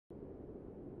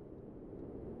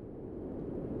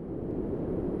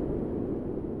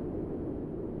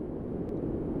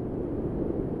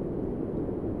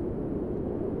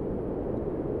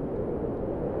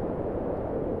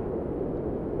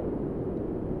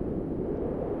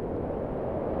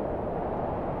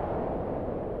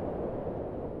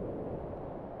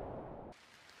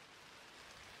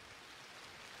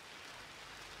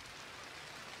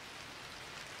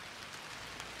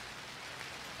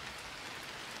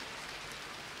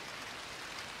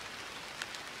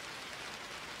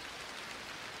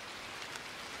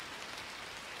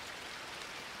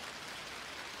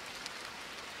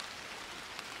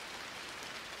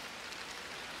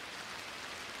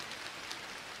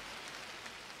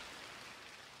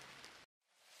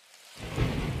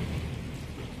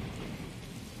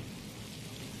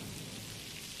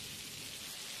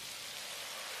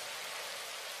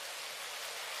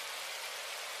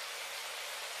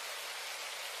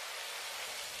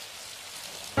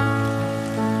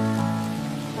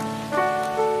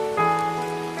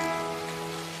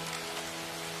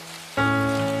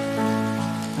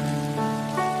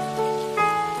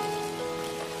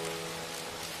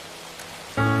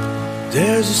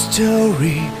There's a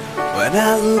story when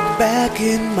I look back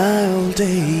in my old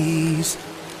days,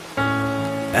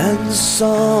 and the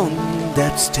song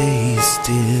that stays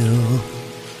still.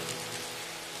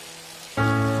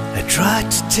 I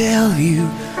tried to tell you,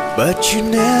 but you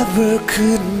never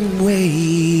couldn't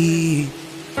wait.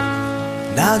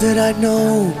 Now that I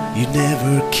know you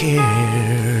never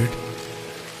cared.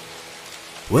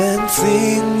 When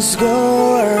things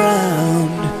go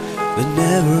around, they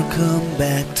never come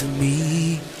back to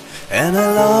me, and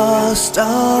I lost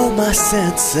all my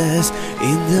senses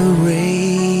in the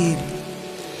rain.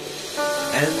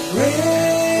 And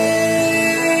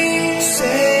rain,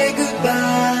 say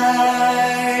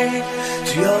goodbye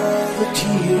to all the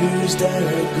tears that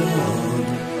are gone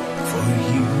for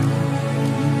you.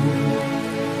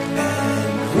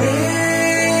 And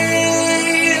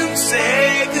rain,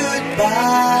 say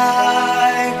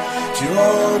goodbye to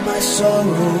all my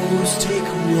sorrows, take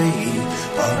away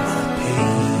all my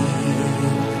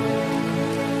pain.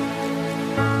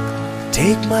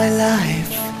 Take my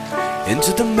life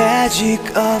into the magic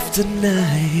of the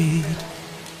night.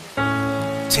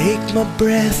 Take my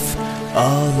breath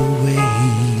all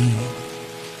away.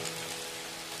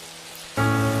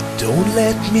 Don't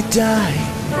let me die,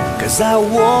 'cause I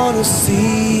wanna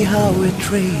see how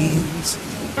it rains.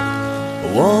 I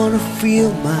wanna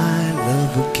feel my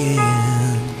love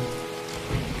again.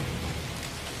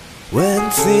 When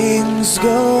things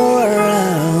go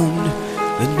around,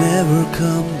 they never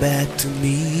come back to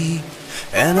me,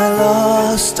 and I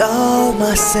lost all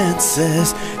my senses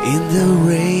in the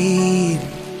rain.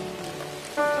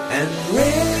 And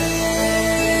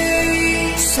rain,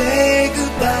 say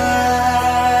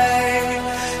goodbye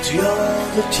to all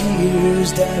the tears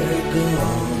that are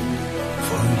gone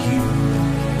for you.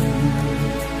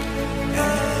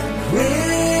 And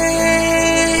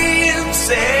rain,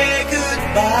 say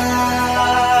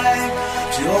goodbye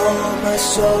to all my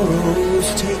sorrows,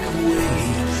 take away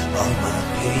all my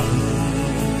pain.